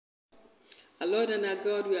Our Lord and our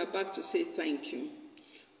God, we are back to say thank you.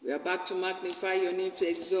 We are back to magnify your name, to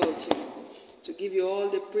exalt you, to give you all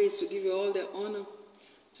the praise, to give you all the honor,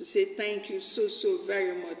 to say thank you so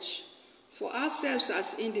very much. For ourselves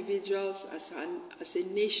as individuals, as a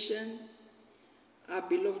nation, our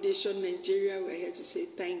beloved nation, Nigeria, we are here to say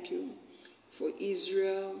thank you. For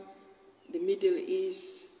Israel, the Middle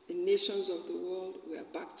East, the nations of the world, we are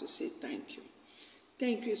back to say thank you.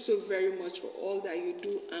 Thank you so very much for all that you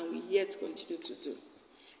do and we yet continue to do.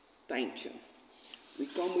 Thank you. We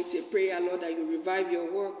come with a prayer, Lord, that you revive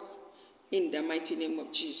your work in the mighty name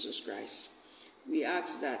of Jesus Christ. We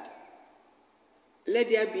ask that let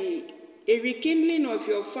there be a rekindling of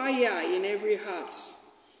your fire in every heart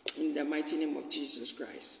in the mighty name of Jesus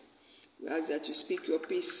Christ. We ask that you speak your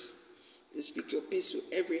peace. You speak your peace to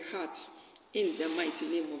every heart in the mighty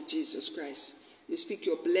name of Jesus Christ. You speak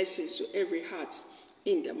your blessings to every heart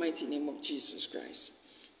in the mighty name of Jesus Christ.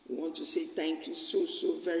 We want to say thank you so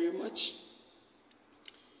very much.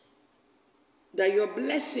 That your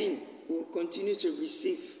blessing will continue to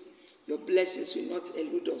receive. Your blessings will not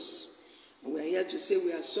elude us. And we are here to say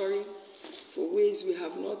we are sorry for ways we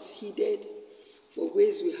have not heeded, for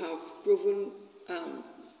ways we have proven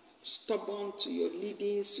stubborn to your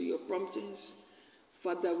leadings, to your promptings.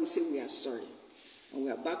 Father, we say we are sorry. And we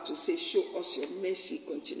are back to say, show us your mercy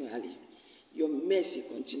continually. Your mercy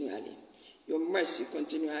continually. Your mercy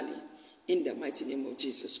continually. In the mighty name of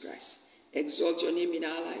Jesus Christ. Exalt your name in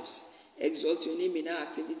our lives. Exalt your name in our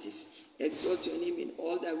activities. Exalt your name in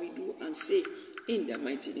all that we do and say in the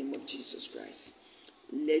mighty name of Jesus Christ.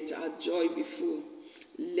 Let our joy be full.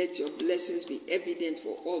 Let your blessings be evident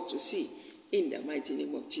for all to see in the mighty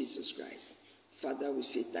name of Jesus Christ. Father, we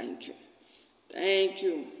say thank you. Thank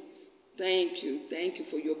you. Thank you. Thank you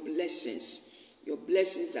for your blessings. Your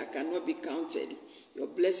blessings that cannot be counted. Your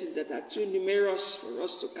blessings that are too numerous for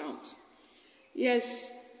us to count.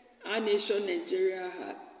 Yes, our nation, Nigeria,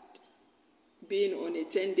 had been on a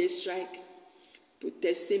 10-day strike,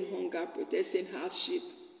 protesting hunger, protesting hardship.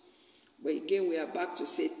 But again, we are back to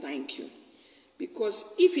say thank you.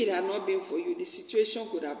 Because if it had not been for you, the situation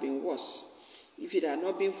could have been worse. If it had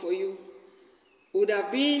not been for you, we would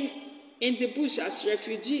have been in the bush as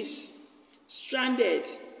refugees, stranded,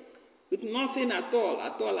 with nothing at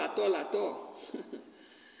all.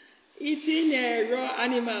 Eating raw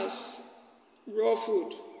animals, raw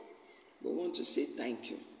food. We want to say thank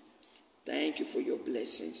you. Thank you for your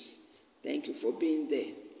blessings. Thank you for being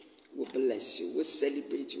there. We bless you. We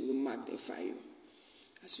celebrate you. We magnify you.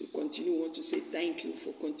 As we continue, we want to say thank you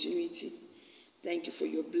for continuity. Thank you for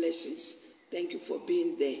your blessings. Thank you for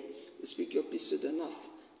being there. We speak your peace to the north,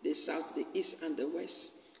 the south, the east, and the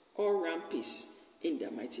west. All round peace in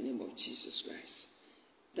the mighty name of Jesus Christ.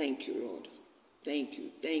 Thank you, Lord. Thank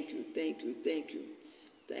you, thank you, thank you, thank you.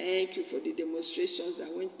 Thank you for the demonstrations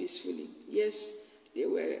that went peacefully. Yes, there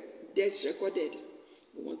were deaths recorded.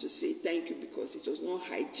 We want to say thank you because it was not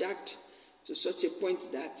hijacked to such a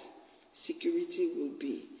point that security will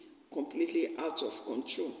be completely out of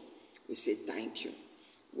control. We say thank you.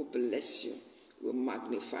 We bless you. We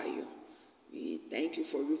magnify you. We thank you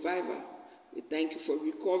for revival. We thank you for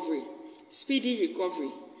recovery, speedy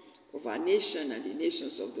recovery of our nation and the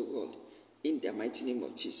nations of the world in the mighty name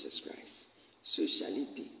of Jesus Christ. So shall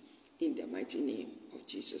it be in the mighty name of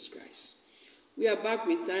Jesus Christ. We are back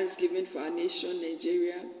with thanksgiving for our nation,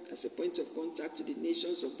 Nigeria, as a point of contact to the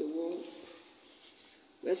nations of the world.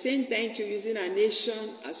 We are saying thank you using our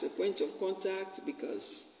nation as a point of contact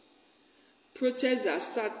because protests that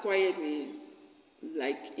start quietly,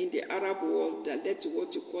 like in the Arab world, that led to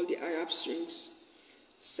what you call the Arab Springs,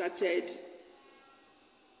 started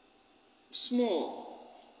small,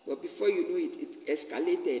 but before you know it, it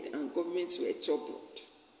escalated and governments were troubled.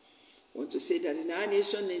 I want to say that in our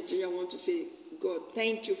nation, Nigeria, I want to say, God,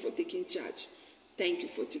 thank you for taking charge. Thank you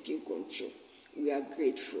for taking control. We are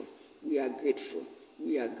grateful. We are grateful.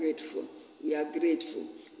 We are grateful. We are grateful.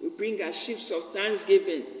 We bring our ships of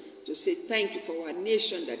thanksgiving to say thank you for our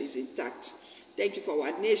nation that is intact. Thank you for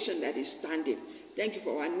our nation that is standing. Thank you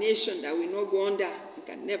for our nation that will not go under. We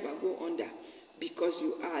can never go under because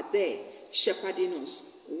you are there shepherding us,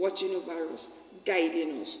 watching over us,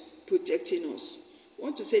 guiding us, protecting us. I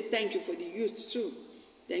want to say thank you for the youth too.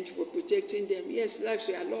 Thank you for protecting them. Yes, lives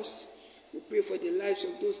were lost. We pray for the lives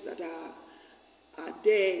of those that are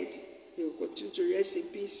dead. They will continue to rest in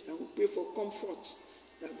peace, and we pray for comfort,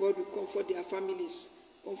 that God will comfort their families,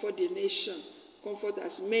 comfort the nation, comfort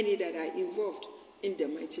as many that are involved in the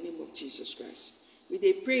mighty name of Jesus Christ. With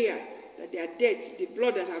a prayer that their death, the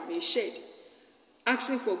blood that have been shed,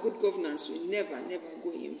 asking for good governance will never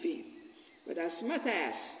go in vain. But as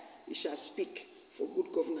Matthias, we shall speak for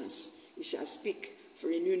good governance It shall speak for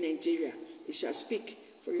a new Nigeria. It shall speak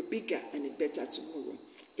for a bigger and a better tomorrow.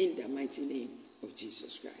 In the mighty name of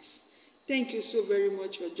Jesus Christ. Thank you so very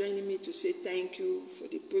much for joining me to say thank you for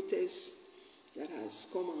the protest that has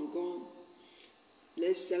come and gone.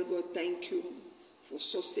 Let's tell God thank you for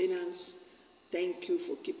sustenance. Thank you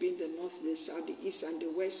for keeping the north, the south, the east, and the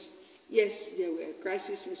west. Yes, there were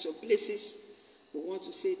crises in some places. We want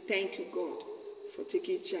to say thank you, God, for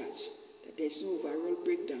taking charge, that there's no overall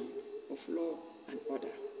breakdown of law and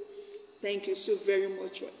order. Thank you so very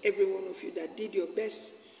much for every one of you that did your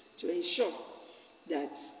best to ensure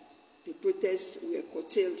that the protests were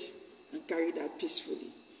curtailed and carried out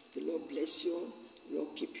peacefully. The Lord bless you all. The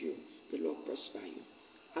Lord keep you. The Lord prosper you.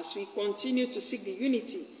 As we continue to seek the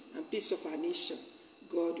unity and peace of our nation,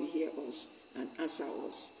 God will hear us and answer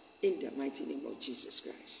us in the mighty name of Jesus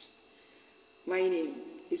Christ. My name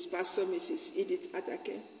is Pastor Mrs. Edith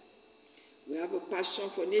Atake. We have a passion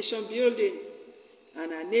for nation building,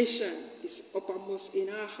 and our nation is uppermost in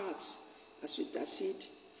our hearts as we intercede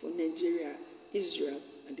for Nigeria, Israel,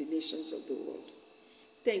 and the nations of the world.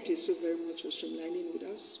 Thank you so very much for streamlining with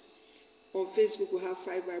us. On Facebook, we have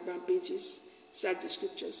 5 vibrant pages. Search the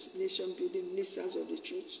scriptures, Nation Building, Ministers of the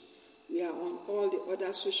Truth. We are on all the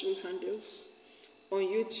other social handles. On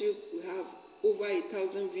YouTube, we have over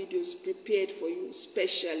 1,000 videos prepared for you,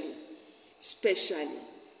 specially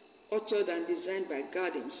authored and designed by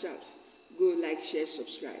God himself. Go like, share,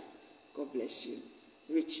 subscribe. God bless you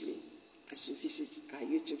richly as you visit our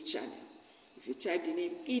YouTube channel. If you type the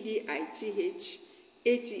name Edith Atake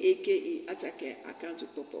Atake, account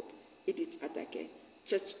will pop up. Edith Atake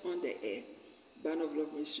Church on the Air, Banner of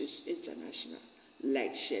Love Ministries International.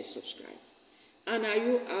 Like, share, subscribe. And are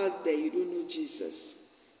you out there, you don't know Jesus?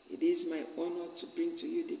 It is my honor to bring to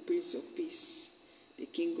you the Prince of Peace, the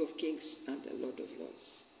King of Kings and the Lord of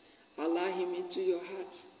Lords. Allow him into your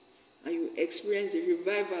heart, and you experience the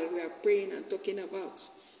revival we are praying and talking about.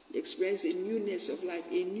 You experience a newness of life,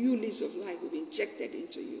 a new lease of life will be injected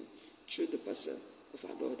into you through the person of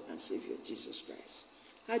our Lord and Savior Jesus Christ.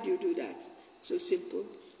 How do you do that? So simple.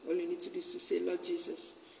 All you need to do is to say, Lord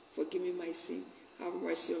Jesus, forgive me my sin. Have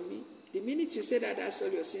mercy on me. The minute you say that, that's all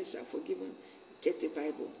your sins are forgiven. Get a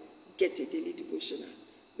Bible. Get a daily devotional.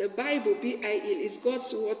 The Bible, B-I-L, is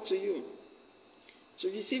God's word to you. To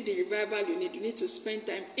receive the revival you need to spend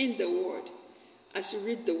time in the Word. As you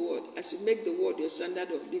read the Word, as you make the Word your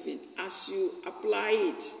standard of living, as you apply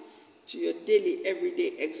it to your daily,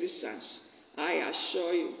 everyday existence, I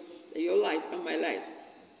assure you that your life and my life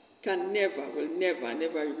can never, will never,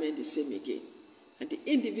 never remain the same again. And the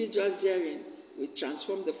individuals therein will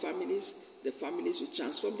transform the families will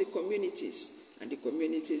transform the communities, and the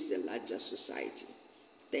communities the larger society.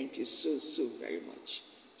 Thank you so, so very much.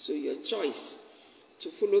 So your choice to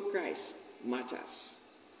follow Christ matters,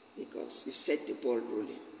 because you set the ball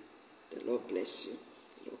rolling. The Lord bless you.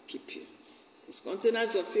 The Lord keep you. His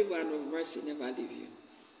countenance of favor and of mercy never leave you.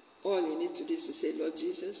 All you need to do is to say, Lord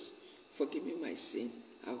Jesus, forgive me my sin.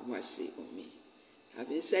 Have mercy on me.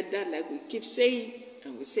 Having said that, like we keep saying,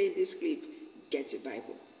 and we say in this clip, get a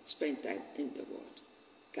Bible. Spend time in the Word.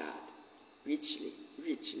 God richly,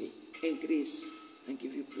 richly increase and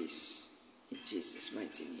give you peace. In Jesus'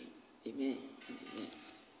 mighty name. Amen and amen.